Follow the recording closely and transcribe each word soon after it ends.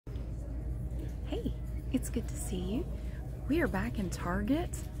Hey, it's good to see you. We are back in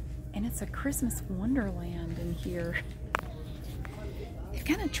Target, and it's a Christmas wonderland in here. They've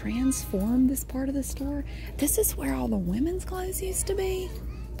kind of transformed this part of the store. This is where all the women's clothes used to be,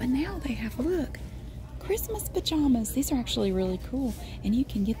 but now they have, look, Christmas pajamas. These are actually really cool, and you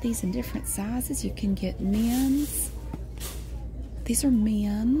can get these in different sizes. You can get men's. These are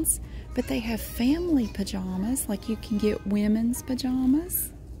men's, but they have family pajamas, like you can get women's pajamas.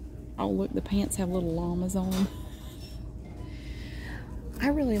 Oh, look, the pants have little llamas on them. I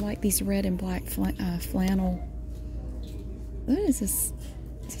really like these red and black flannel. What is this?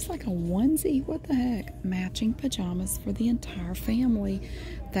 Is this like a onesie? What the heck? Matching pajamas for the entire family.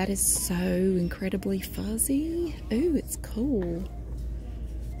 That is so incredibly fuzzy. Ooh, it's cool.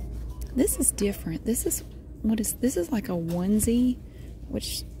 This is different. This is like a onesie,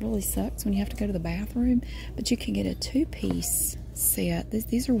 which really sucks when you have to go to the bathroom. But you can get a two-piece set.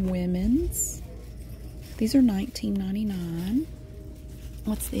 These are women's. These are $19.99.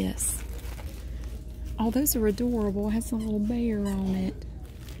 What's this? Oh, those are adorable. It has a little bear on it.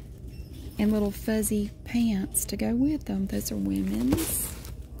 And little fuzzy pants to go with them. Those are women's.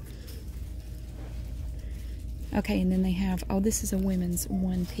 Okay, and then they have, oh, this is a women's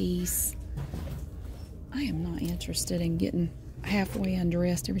one piece. I am not interested in getting halfway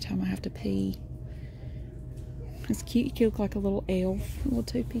undressed every time I have to pee. It's cute. You look like a little elf. A little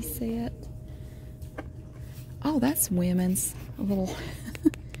two-piece set. Oh, that's women's. A little,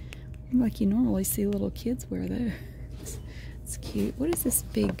 like you normally see little kids wear those. It's cute. What is this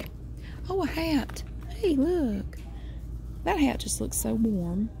big? Oh, a hat. Hey, look. That hat just looks so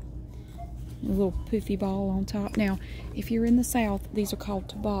warm. A little poofy ball on top. Now, if you're in the South, these are called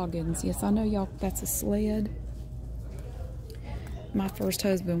toboggans. Yes, I know y'all, that's a sled. My first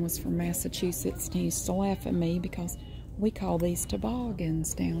husband was from Massachusetts, and he used to laugh at me because we call these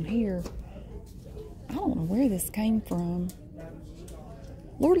toboggans down here. I don't know where this came from.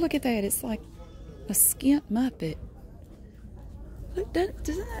 Lord, look at that. It's like a skint Muppet. Look,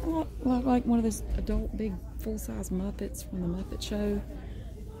 doesn't that look like one of those adult big full-size Muppets from the Muppet Show?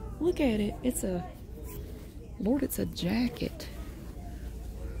 Look at it. It's a, Lord, it's a jacket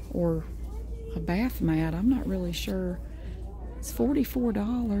or a bath mat. I'm not really sure. It's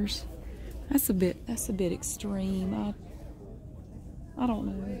 $44. That's a bit extreme. I don't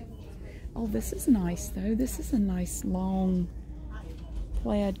know. Oh, this is nice though. This is a nice long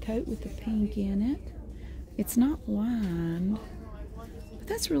plaid coat with the pink in it. It's not lined, but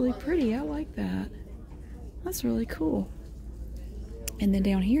that's really pretty. I like that. That's really cool. And then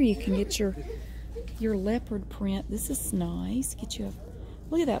down here you can get your leopard print. This is nice. Get you a,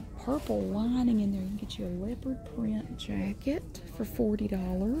 look at that purple lining in there. You can get you a leopard print jacket for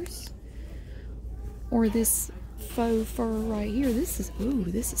 $40. Or this faux fur right here. This is, ooh,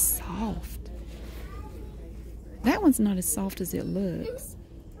 this is soft. That one's not as soft as it looks.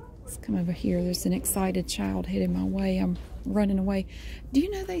 Let's come over here. There's an excited child heading my way. I'm running away. Do you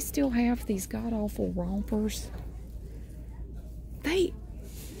know they still have these god-awful rompers?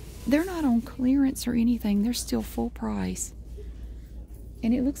 They're not on clearance or anything. They're still full price.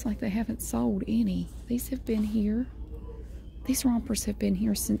 And it looks like they haven't sold any. These have been here. These rompers have been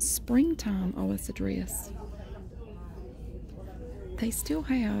here since springtime. Oh, it's a dress. They still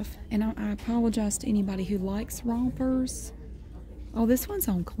have. And I apologize to anybody who likes rompers. Oh, this one's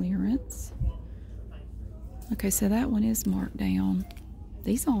on clearance. Okay, so that one is marked down.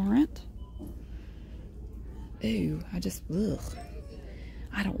 These aren't. Ooh, ugh.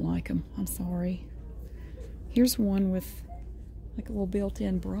 I don't like them. I'm sorry. Here's one with like a little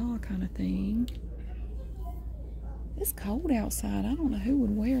built-in bra kind of thing. It's cold outside. I don't know who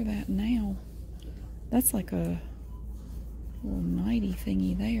would wear that now. That's like a little nighty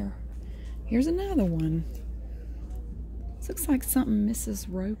thingy there. Here's another one. This looks like something Mrs.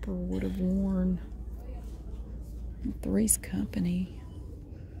 Roper would have worn at Three's Company.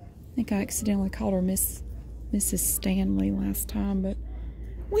 I think I accidentally called her Mrs. Stanley last time, but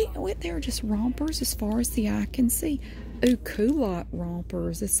they're just rompers as far as the eye can see. Ooh, culotte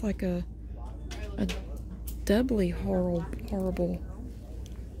rompers. It's like a doubly horrible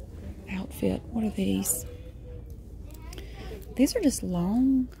outfit. What are these? These are just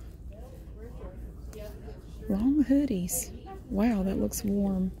long hoodies. Wow, that looks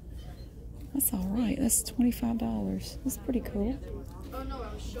warm. That's all right. That's $25. That's pretty cool. Oh no,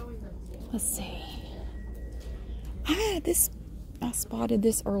 I was showing them. Let's see. I spotted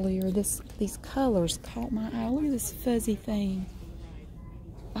this earlier. These colors caught my eye. Look at this fuzzy thing.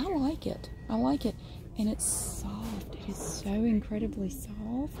 I like it. I like it. And it's soft. It is so incredibly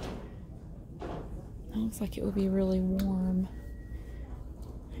soft. It looks like it would be really warm.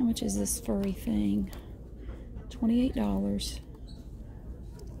 How much is this furry thing? $28.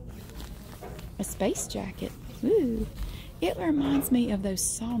 A space jacket. Ooh. It reminds me of those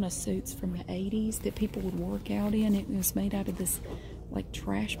sauna suits from the 80s that people would work out in. It was made out of this like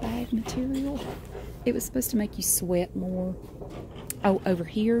trash bag material. It was supposed to make you sweat more. Oh, over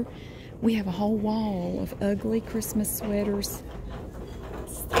here we have a whole wall of ugly Christmas sweaters.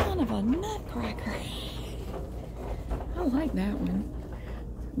 Son of a nutcracker. I like that one.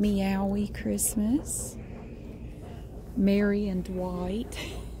 Meowie Christmas. Mary and Dwight.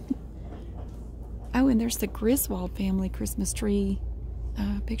 Oh, and there's the Griswold family Christmas tree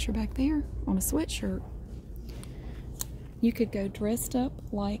picture back there on a sweatshirt. You could go dressed up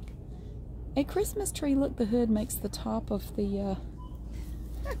like a Christmas tree. Look, the hood makes the top of the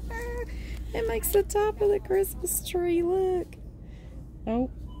it makes the top of the Christmas tree. Look. Oh,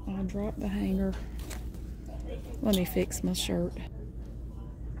 I dropped the hanger. Let me fix my shirt.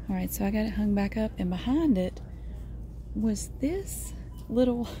 Alright, so I got it hung back up, and behind it was this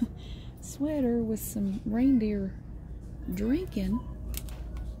little sweater with some reindeer drinking,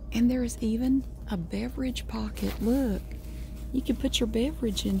 and there's even a beverage pocket. Look, you can put your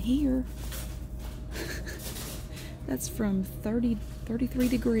beverage in here. That's from 33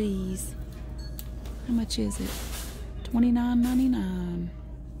 degrees. How much is it? $29.99.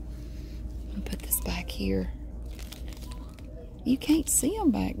 I'll put this back here. You can't see them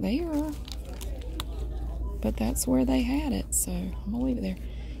back there, but that's where they had it, so I'm gonna leave it there.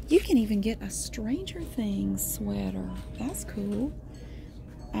 You can even get a Stranger Things sweater. That's cool.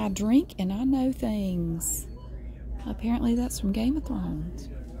 I drink and I know things. Apparently that's from Game of Thrones.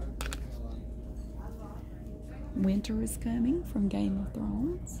 Winter is coming from Game of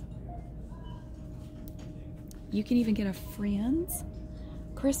Thrones. You can even get a Friends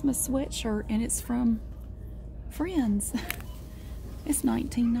Christmas sweatshirt, and it's from Friends. It's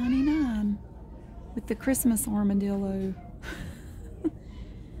 $19.99 with the Christmas armadillo.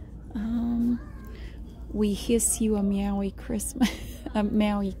 We hiss you a meowie Christmas, a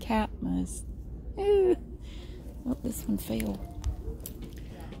meowie Catmas. Oh, this one fell.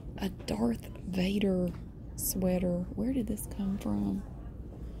 A Darth Vader sweater. Where did this come from?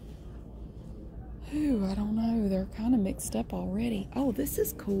 Ooh, I don't know. They're kind of mixed up already. Oh, this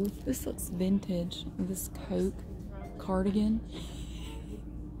is cool. This looks vintage. This Coke cardigan.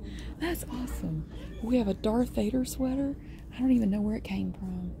 That's awesome. We have a Darth Vader sweater. I don't even know where it came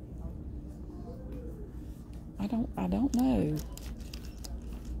from. I don't know.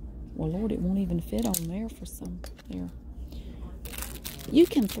 Well, Lord, it won't even fit on there for some. There. You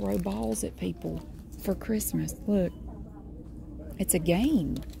can throw balls at people for Christmas. Look. It's a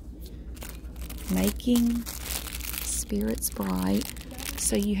game. Making spirits bright.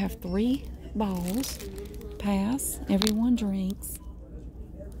 So you have 3 balls. Pass. Everyone drinks.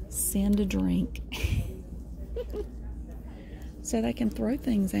 Send a drink. So they can throw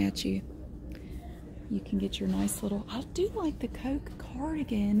things at you. You can get your nice little... I do like the Coke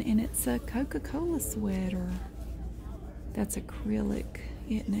cardigan, and it's a Coca-Cola sweater. That's acrylic,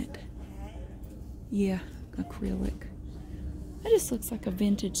 isn't it? Yeah, acrylic. That just looks like a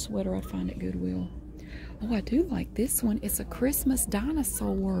vintage sweater I'd find at Goodwill. Oh, I do like this one. It's a Christmas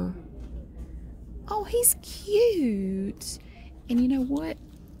dinosaur. Oh, he's cute. And you know what?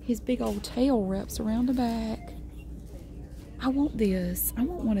 His big old tail wraps around the back. I want this. I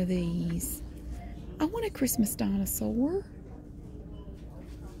want one of these. I want a Christmas dinosaur.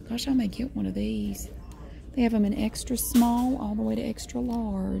 Gosh, I may get one of these. They have them in extra small all the way to extra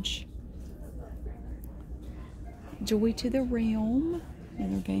large. Joy to the Realm.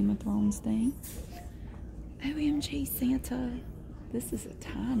 Another Game of Thrones thing. OMG, Santa. This is a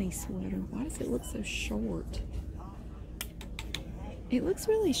tiny sweater. Why does it look so short? It looks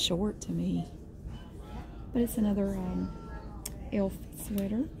really short to me. But it's another elf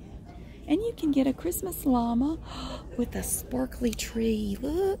sweater. And you can get a Christmas llama with a sparkly tree.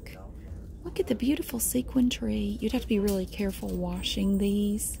 Look. Look at the beautiful sequin tree. You'd have to be really careful washing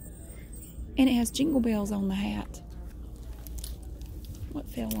these. And it has jingle bells on the hat. What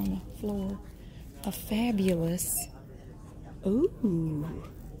fell on the floor? A fabulous. Ooh.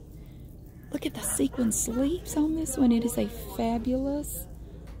 Look at the sequin sleeves on this one. It is a fabulous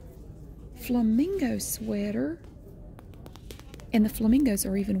flamingo sweater. And the flamingos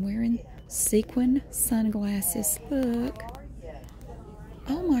are even wearing sequin sunglasses. Look.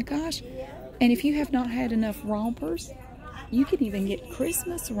 Oh my gosh. And if you have not had enough rompers, you can even get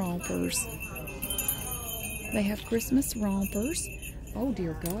Christmas rompers. They have Christmas rompers. Oh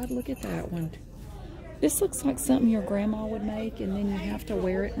dear God, look at that one. This looks like something your grandma would make, and then you have to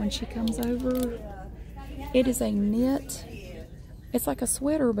wear it when she comes over. It is a knit It's like a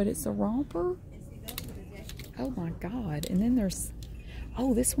sweater, but it's a romper. Oh my God. And then there's,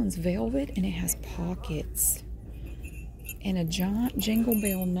 oh, this one's velvet and it has pockets. And a giant Jingle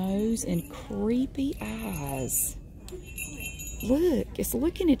Bell nose and creepy eyes. Look, it's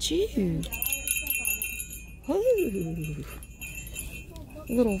looking at you. Ooh.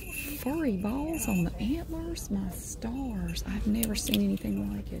 Little furry balls on the antlers. My stars. I've never seen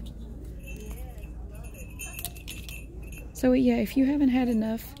anything like it. So yeah, if you haven't had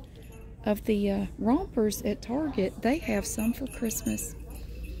enough of the rompers at Target, they have some for Christmas.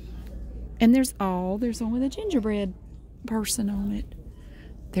 And there's one with a gingerbread person on it.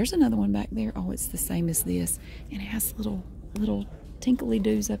 There's another one back there. Oh, it's the same as this. And it has little tinkly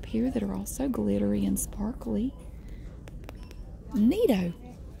doos up here that are also glittery and sparkly. Neato.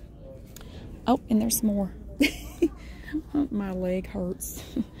 Oh, and there's more. My leg hurts.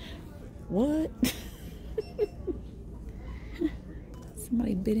 What?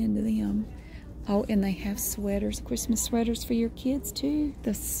 Somebody bit into them. Oh, and they have sweaters, Christmas sweaters for your kids too.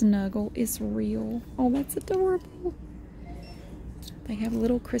 The snuggle is real. Oh, that's adorable. They have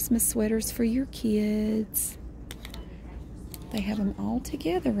little Christmas sweaters for your kids. They have them all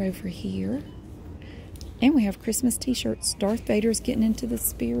together over here. And we have Christmas t-shirts. Darth Vader's getting into the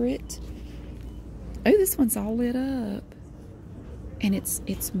spirit. Oh, this one's all lit up. And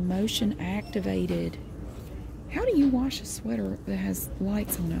it's motion activated. How do you wash a sweater that has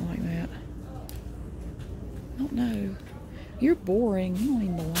lights on it like that? I don't know. You're boring. You don't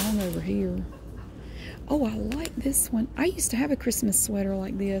even belong over here. Oh, I like this one. I used to have a Christmas sweater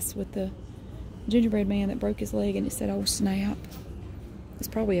like this with the gingerbread man that broke his leg and it said, "Oh, snap." It's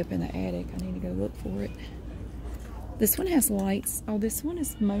probably up in the attic. I need to go look for it. This one has lights. Oh, this one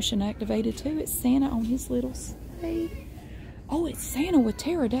is motion activated too. It's Santa on his little sleigh. Oh, it's Santa with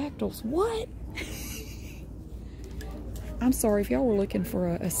pterodactyls. What? I'm sorry, if y'all were looking for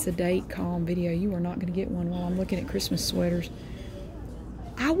a sedate, calm video, you are not going to get one while I'm looking at Christmas sweaters.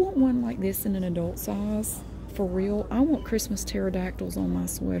 I want one like this in an adult size. For real. I want Christmas pterodactyls on my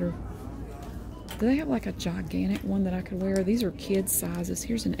sweater. Do they have like a gigantic one that I could wear? These are kids sizes.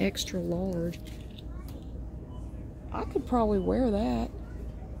 Here's an extra large. I could probably wear that.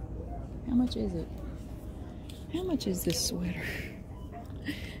 How much is it? How much is this sweater?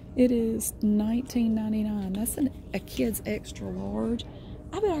 It is $19.99. That's a kid's extra large.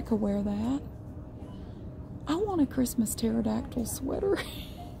 I bet I could wear that. I want a Christmas pterodactyl sweater.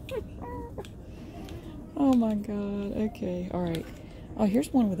 Oh my God. Okay. All right. Oh,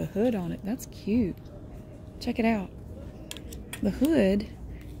 here's one with a hood on it. That's cute. Check it out. The hood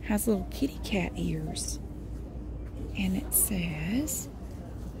has little kitty cat ears. And it says,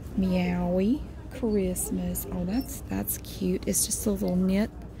 "Meowie Christmas." Oh, that's cute. It's just a little knit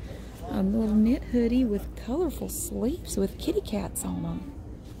hoodie with colorful sleeves with kitty cats on them.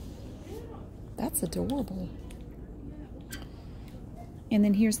 That's adorable. And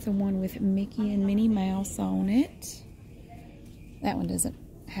then here's the one with Mickey and Minnie Mouse on it. That one doesn't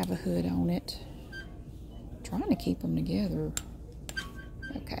have a hood on it. I'm trying to keep them together.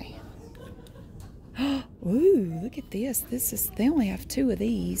 Okay. Ooh, look at this. They only have 2 of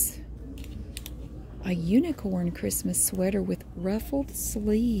these. A unicorn Christmas sweater with ruffled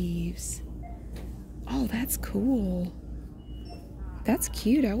sleeves. Oh, that's cool. That's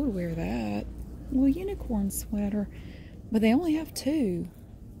cute. I would wear that. Well, unicorn sweater. But they only have 2.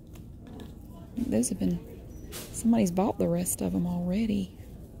 Those have been... Somebody's bought the rest of them already.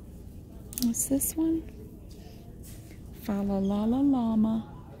 What's this one? Fa la la la llama.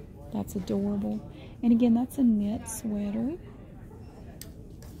 That's adorable. And again, that's a knit sweater.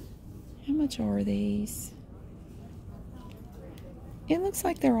 How much are these? It looks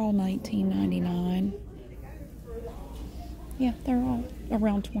like they're all $19.99. Yeah, they're all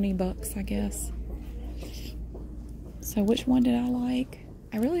around 20 bucks, I guess. So which one did I like?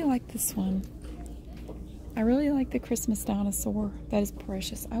 I really like this one. I really like the Christmas dinosaur. That is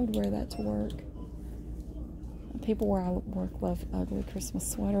precious. I would wear that to work. People where I work love ugly Christmas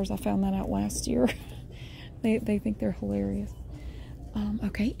sweaters. I found that out last year. They think they're hilarious.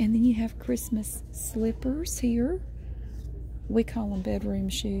 Okay, and then you have Christmas slippers here. We call them bedroom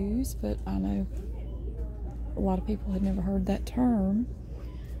shoes, but I know a lot of people had never heard that term.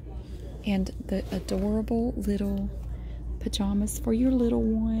 And the adorable little pajamas for your little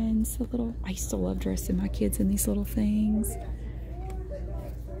ones. I used to love dressing my kids in these little things.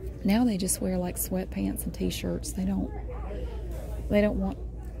 Now they just wear like sweatpants and t-shirts. They don't want,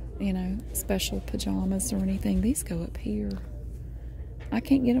 you know, special pajamas or anything. These go up here. I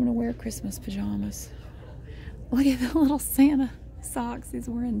can't get them to wear Christmas pajamas. Look at the little Santa socks. He's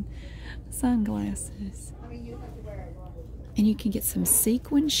wearing sunglasses. And you can get some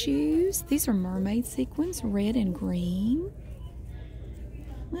sequin shoes. These are mermaid sequins, red and green.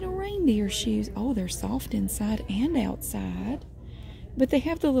 Little reindeer shoes. Oh, they're soft inside and outside. But they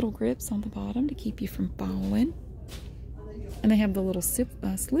have the little grips on the bottom to keep you from falling. And they have the little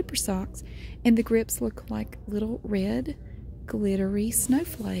slipper socks. And the grips look like little red glittery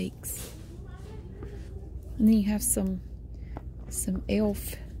snowflakes. And then you have some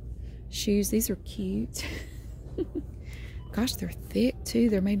elf shoes. These are cute. Gosh, they're thick too.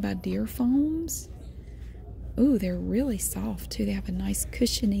 They're made by deer foams. Ooh, they're really soft too. They have a nice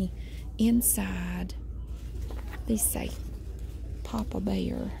cushiony inside. These say Papa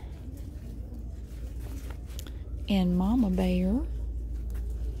Bear and Mama Bear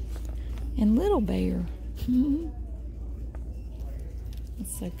and Little Bear.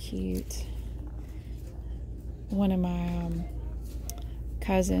 That's so cute. One of my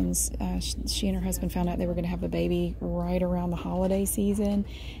cousins, she and her husband found out they were going to have a baby right around the holiday season,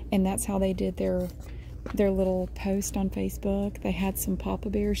 and that's how they did their little post on Facebook. They had some Papa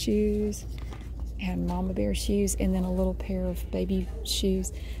Bear shoes and Mama Bear shoes, and then a little pair of baby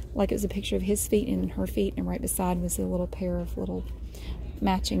shoes. Like, it was a picture of his feet and her feet, and right beside was a little pair of little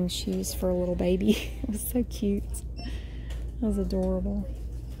matching shoes for a little baby. It was so cute. That was adorable.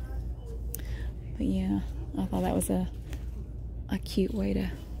 But yeah, I thought that was a cute way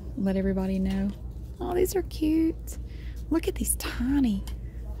to let everybody know. Oh, these are cute. Look at these teeny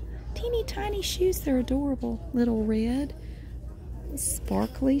tiny shoes. They're adorable. Little red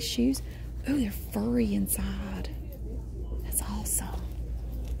sparkly shoes. Oh, they're furry inside. That's awesome.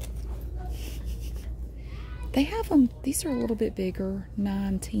 They have them, these are a little bit bigger,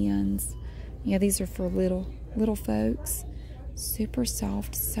 9, 10s. Yeah, these are for little folks. Super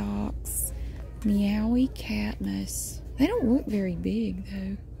soft socks. Meowie Katniss. They don't look very big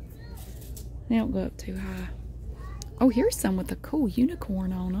though. They don't go up too high. Oh, here's some with a cool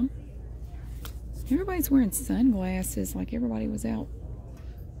unicorn on them. Everybody's wearing sunglasses like everybody was out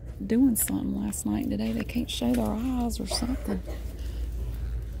doing something last night and today. They can't show their eyes or something.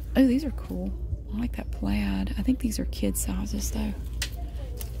 Oh, these are cool. I like that plaid. I think these are kid sizes though.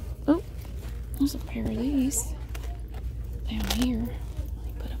 Oh, there's a pair of these down here. Let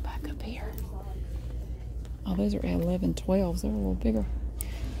me put them back up here. Oh, those are 11, 12s. They're a little bigger.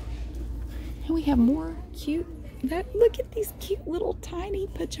 And we have more cute. Look at these cute little tiny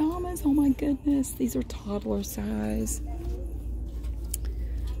pajamas. Oh my goodness. These are toddler size.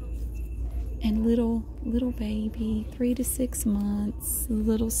 And little baby, 3 to 6 months,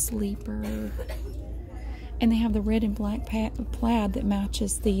 little sleeper. And they have the red and black plaid that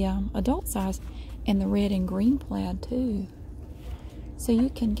matches the adult size, and the red and green plaid too. So you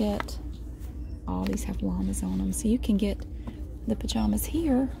can get, all these have llamas on them, so you can get the pajamas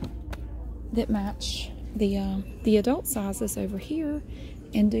here that match the adult sizes over here,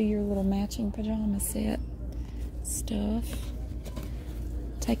 and do your little matching pajama set stuff.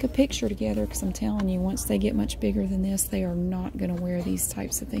 Take a picture together, because I'm telling you, once they get much bigger than this, they are not going to wear these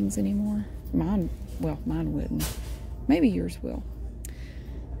types of things anymore. Mine wouldn't. Maybe yours will.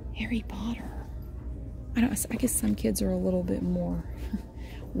 Harry Potter. I guess some kids are a little bit more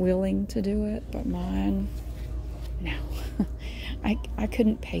willing to do it, but mine, no. I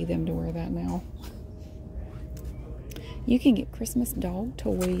couldn't pay them to wear that now. You can get Christmas dog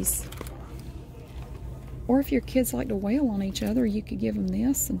toys. Or if your kids like to wail on each other, you could give them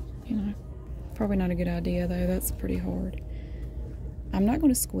this. And, you know, probably not a good idea, though. That's pretty hard. I'm not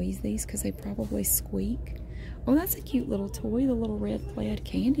going to squeeze these because they probably squeak. Oh, that's a cute little toy, the little red plaid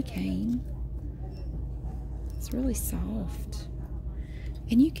candy cane. It's really soft.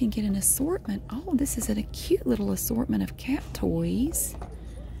 And you can get an assortment. Oh, this is a cute little assortment of cat toys.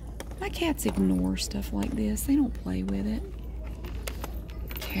 My cats ignore stuff like this. They don't play with it.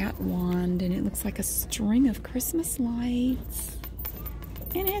 Cat wand, and it looks like a string of Christmas lights.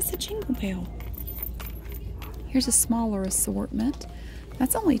 And it has a jingle bell. Here's a smaller assortment.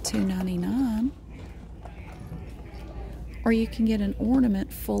 That's only $2.99. Or you can get an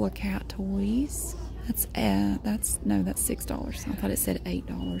ornament full of cat toys. That's $6. I thought it said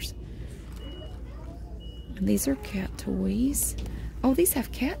 $8. And these are cat toys. Oh, these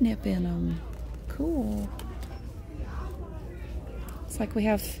have catnip in them. Cool. It's like we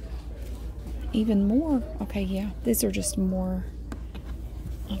have even more. Okay, yeah, these are just more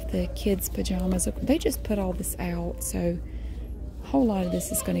of the kids' pajamas. They just put all this out, so a whole lot of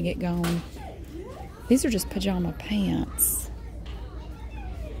this is going to get gone. These are just pajama pants.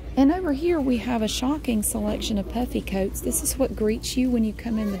 And over here we have a shocking selection of puffy coats. This is what greets you when you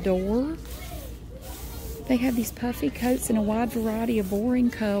come in the door. They have these puffy coats in a wide variety of boring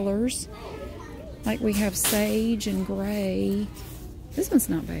colors. Like we have sage and gray. This one's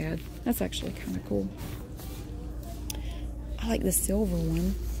not bad. That's actually kind of cool. I like the silver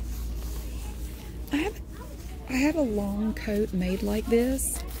one. I have a long coat made like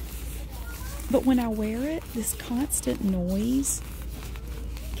this, but when I wear it, this constant noise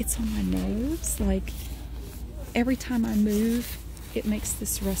gets on my nerves. Like every time I move, it makes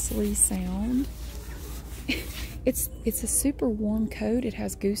this rustly sound. It's a super warm coat. It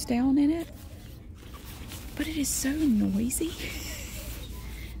has goose down in it, but it is so noisy.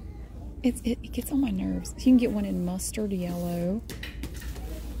 It gets on my nerves. You can get one in mustard yellow,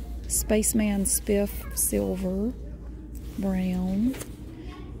 Spaceman Spiff silver, brown.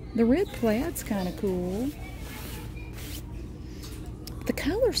 The red plaid's kind of cool. The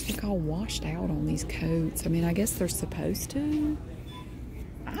colors look all washed out on these coats. I mean, I guess they're supposed to.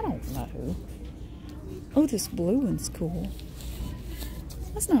 I don't know. Oh, this blue one's cool.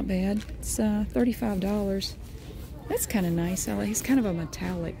 That's not bad. It's $35. That's kind of nice. He's kind of a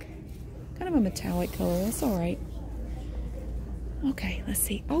metallic color. That's all right. Okay, let's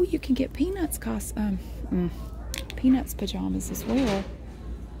see. Oh, you can get Peanuts Peanuts pajamas as well.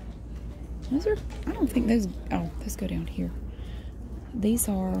 Those are, I don't think those, oh, let's go down here. These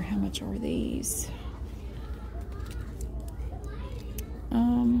are, how much are these?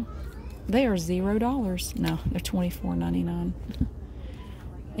 They are $0. No, they're $24.99.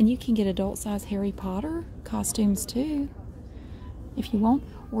 And you can get adult size Harry Potter costumes too, if you want,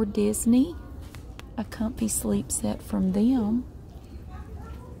 or Disney, a comfy sleep set from them.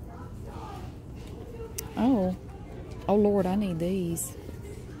 Oh Lord, I need these.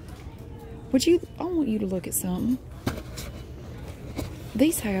 I want you to look at something.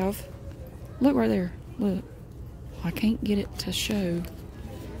 These have, look right there, look. I can't get it to show.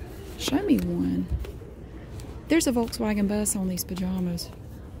 Show me one. There's a Volkswagen bus on these pajamas.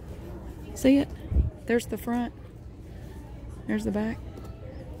 See it? There's the front. There's the back.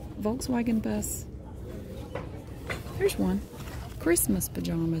 Volkswagen bus. There's one. Christmas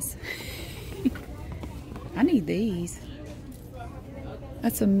pajamas. I need these.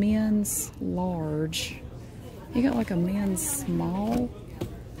 That's a men's large. You got like a men's small.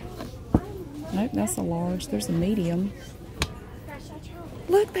 Nope, that's a large. There's a medium.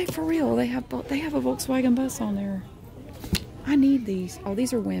 Look, for real. They have a Volkswagen bus on there. I need these. Oh,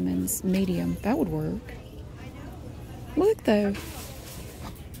 these are women's medium. That would work. Look though.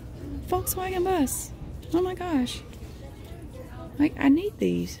 Volkswagen bus. Oh my gosh. I need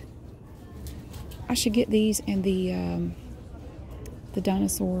these. I should get these and the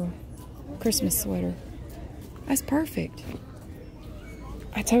dinosaur Christmas sweater. That's perfect.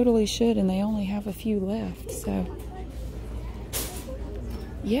 I totally should, and they only have a few left, so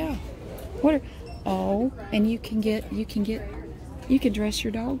yeah. Oh, and you can dress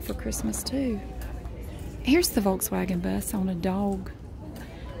your dog for Christmas too. Here's the Volkswagen bus on a dog.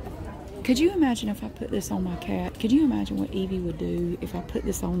 Could you imagine if I put this on my cat? Could you imagine what Evie would do if I put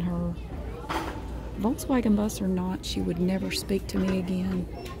this on her? Volkswagen bus or not, she would never speak to me again.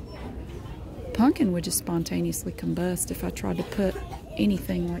 Pumpkin would just spontaneously combust if I tried to put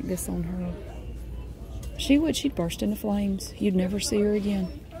anything like this on her. She would. She'd burst into flames. You'd never see her again.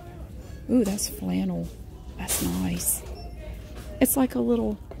 Ooh, that's flannel. That's nice. It's like a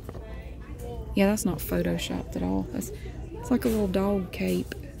little... Yeah, that's not photoshopped at all. It's like a little dog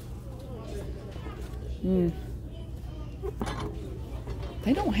cape.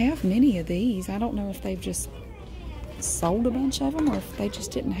 They don't have many of these. I don't know if they've just sold a bunch of them or if they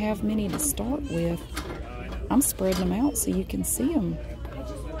just didn't have many to start with. I'm spreading them out so you can see them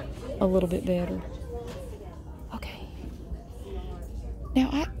a little bit better. Okay.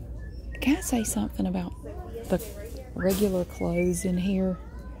 Now, can I say something about the regular clothes in here?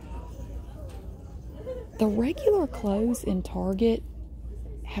 The regular clothes in Target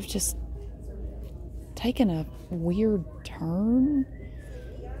have just taken a weird turn.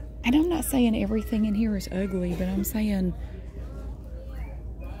 And I'm not saying everything in here is ugly, but I'm saying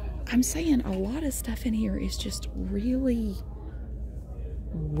a lot of stuff in here is just really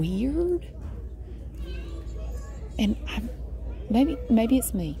weird. And maybe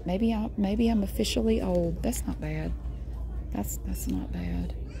it's me. Maybe I'm officially old. That's not bad. That's not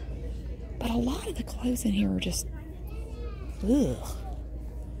bad. But a lot of the clothes in here are just ugh.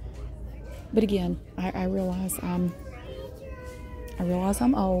 But again, I realize I'm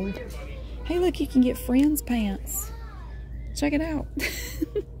old. Hey, look, you can get Friends pants. Check it out.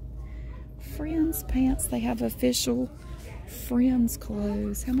 Friends pants. They have official Friends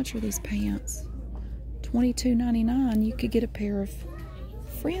clothes. How much are these pants? $22.99. You could get a pair of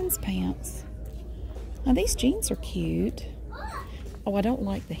Friends pants. Now, these jeans are cute. Oh, I don't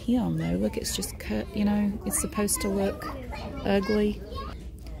like the hem though. Look, it's just cut, you know, it's supposed to look ugly.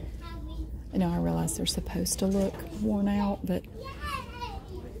 You know, I realize they're supposed to look worn out, but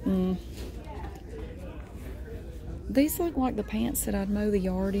these look like the pants that I'd mow the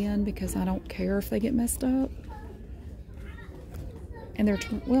yard in because I don't care if they get messed up. And they're,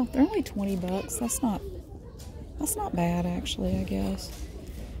 well, they're only 20 bucks. That's not bad actually, I guess.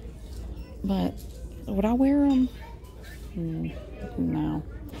 But would I wear them? No.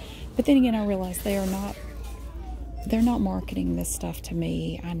 But then again, I realize they're not marketing this stuff to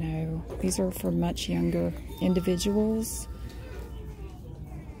me. I know these are for much younger individuals.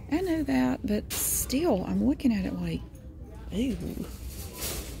 I know that, but still, I'm looking at it like, ew.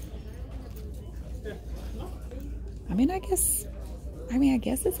 I mean, I guess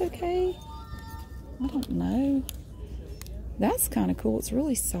it's okay. I don't know. That's kind of cool. It's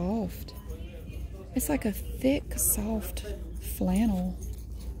really soft. It's like a thick, soft flannel.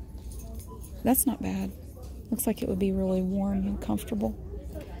 That's not bad. Looks like it would be really warm and comfortable.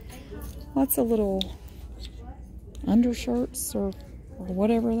 Lots of little undershirts or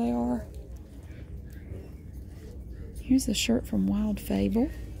whatever they are. Here's a shirt from Wild Fable.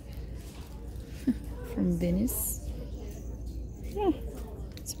 From Venice. Yeah,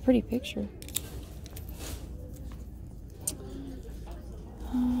 it's a pretty picture.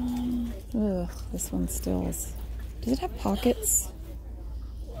 Ugh, this one still is. Does it have pockets?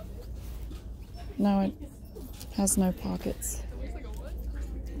 No, it has no pockets.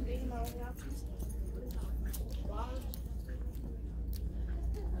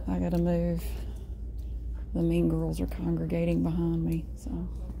 I gotta move. The mean girls are congregating behind me, so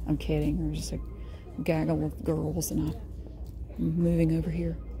I'm kidding. There's just a gaggle of girls, and I'm moving over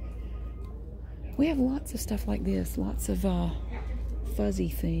here. We have lots of stuff like this, lots of fuzzy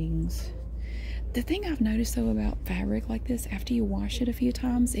things. The thing I've noticed though about fabric like this, after you wash it a few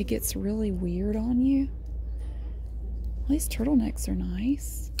times, it gets really weird on you. These turtlenecks are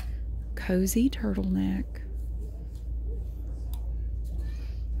nice. Cozy turtleneck.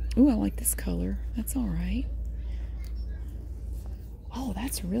 Ooh, I like this color. That's all right. Oh,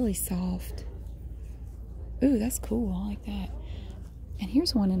 that's really soft. Ooh, that's cool. I like that. And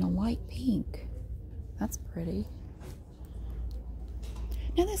here's one in a light pink. That's pretty.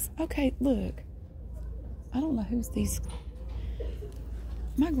 Now this, okay, look. I don't know who's these.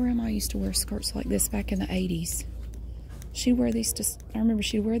 My grandma used to wear skirts like this back in the 80s. She'd wear these to, I remember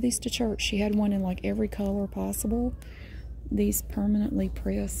she'd wear these to church. She had one in like every color possible. These permanently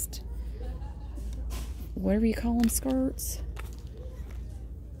pressed, whatever you call them, skirts.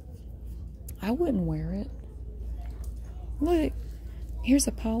 I wouldn't wear it. Look, here's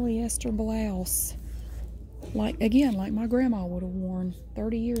a polyester blouse. Like, again, like my grandma would have worn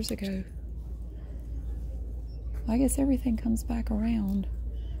 30 years ago. I guess everything comes back around.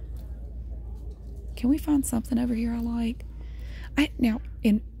 Can we find something over here I like? Now,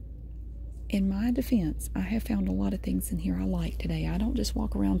 in my defense, I have found a lot of things in here I like today. I don't just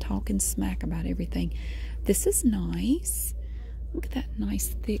walk around talking smack about everything. This is nice. Look at that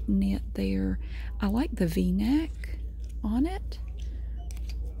nice thick knit there. I like the V-neck on it.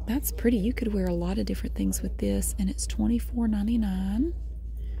 That's pretty. You could wear a lot of different things with this, and it's $24.99.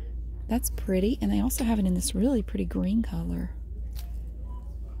 That's pretty. And they also have it in this really pretty green color.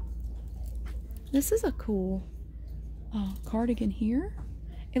 This is a cool cardigan here.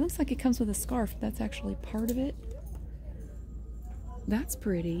 It looks like it comes with a scarf. That's actually part of it. That's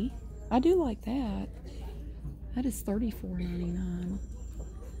pretty. I do like that. That is $34.99.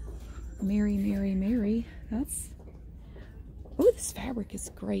 Mary, Mary, Mary. That's... Oh, this fabric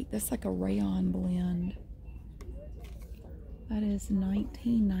is great. That's like a rayon blend. That is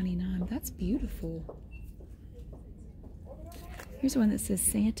 $19.99. That's beautiful. Here's one that says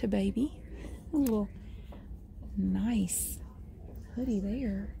Santa Baby. A little nice hoodie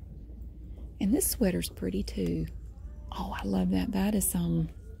there. And this sweater's pretty too. Oh, I love that. That is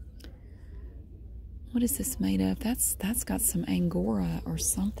what is this made of? That's got some Angora or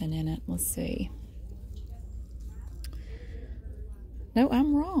something in it. Let's see. No,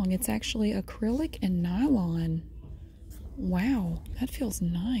 I'm wrong. It's actually acrylic and nylon. Wow, that feels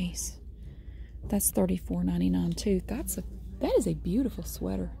nice. That's $34.99 too. That is a beautiful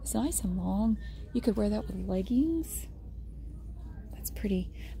sweater. It's nice and long. You could wear that with leggings. That's pretty.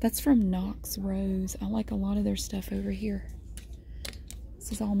 That's from Knox Rose. I like a lot of their stuff over here.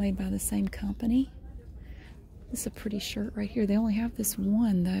 This is all made by the same company. This is a pretty shirt right here. They only have this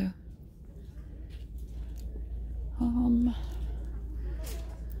one though.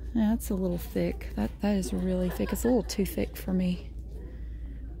 That's a little thick. That is really thick. It's a little too thick for me.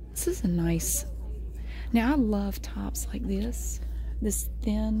 This is a nice. Now I love tops like this this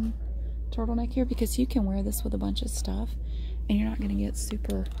thin turtleneck here, because you can wear this with a bunch of stuff and you're not going to get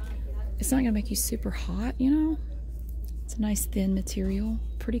super, it's not going to make you super hot, you know. It's a nice thin material,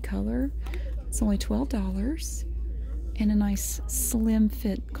 pretty color. It's only $12. And a nice slim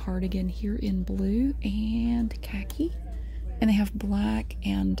fit cardigan here in blue and khaki. And they have black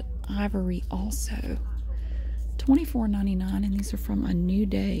and ivory also. $24.99, and these are from A New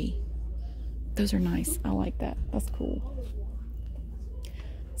Day. Those are nice. I like that. That's cool.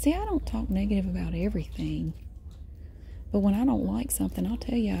 See, I don't talk negative about everything. But when I don't like something, I'll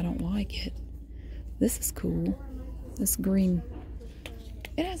tell you I don't like it. This is cool. This green.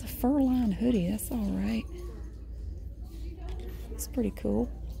 It has a fur-lined hoodie. That's all right. It's pretty cool.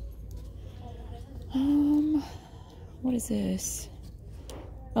 What is this?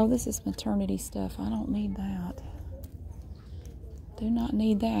 Oh, this is maternity stuff. I don't need that. Do not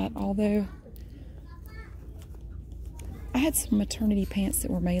need that. Although, I had some maternity pants that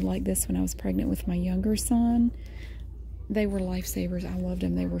were made like this when I was pregnant with my younger son. They were lifesavers. I loved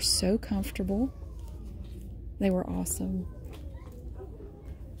them. They were so comfortable. They were awesome.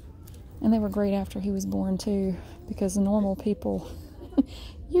 And they were great after he was born too, because normal people,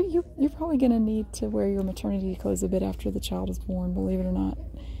 you're probably going to need to wear your maternity clothes a bit after the child is born, believe it or not.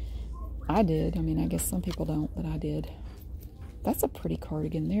 I did. I mean, I guess some people don't, but I did. That's a pretty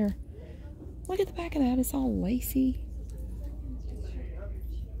cardigan there. Look at the back of that. It's all lacy.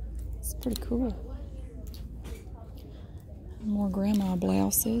 It's pretty cool. More grandma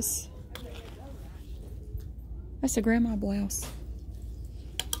blouses. That's a grandma blouse.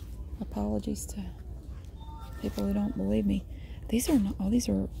 Apologies to people who don't believe me. These are not, oh, these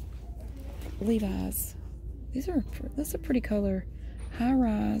are Levi's. That's a pretty color. High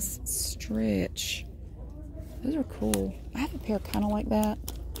rise stretch. Those are cool. I have a pair kind of like that.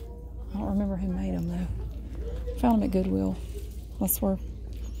 I don't remember who made them though. Found them at Goodwill. That's where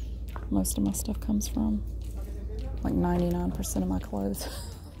most of my stuff comes from. Like 99% of my clothes.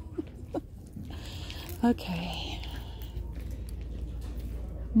 Okay.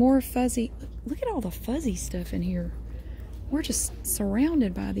 More fuzzy. Look at all the fuzzy stuff in here. We're just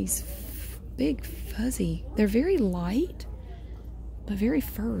surrounded by these big fuzzy. They're very light, but very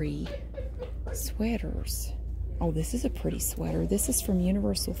furry sweaters. Oh, this is a pretty sweater. This is from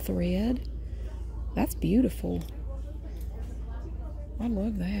Universal Thread. That's beautiful. I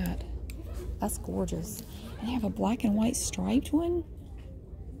love that. That's gorgeous. And they have a black and white striped one.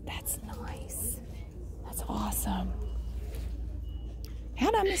 That's nice. That's awesome.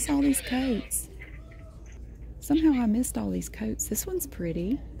 How'd I miss all these coats? Somehow I missed all these coats. This one's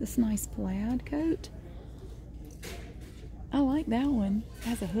pretty. This nice plaid coat. I like that one. It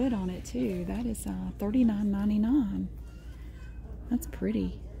has a hood on it too. That is $39.99. That's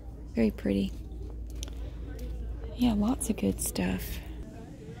pretty. Very pretty. Yeah, lots of good stuff.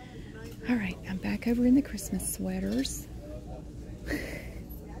 Alright, I'm back over in the Christmas sweaters.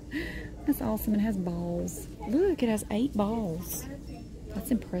 That's awesome. It has balls. Look, it has 8 balls.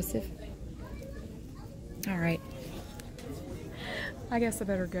 That's impressive. Alright. I guess I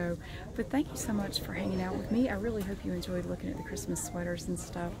better go. But thank you so much for hanging out with me. I really hope you enjoyed looking at the Christmas sweaters and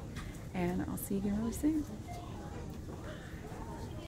stuff. And I'll see you again really soon.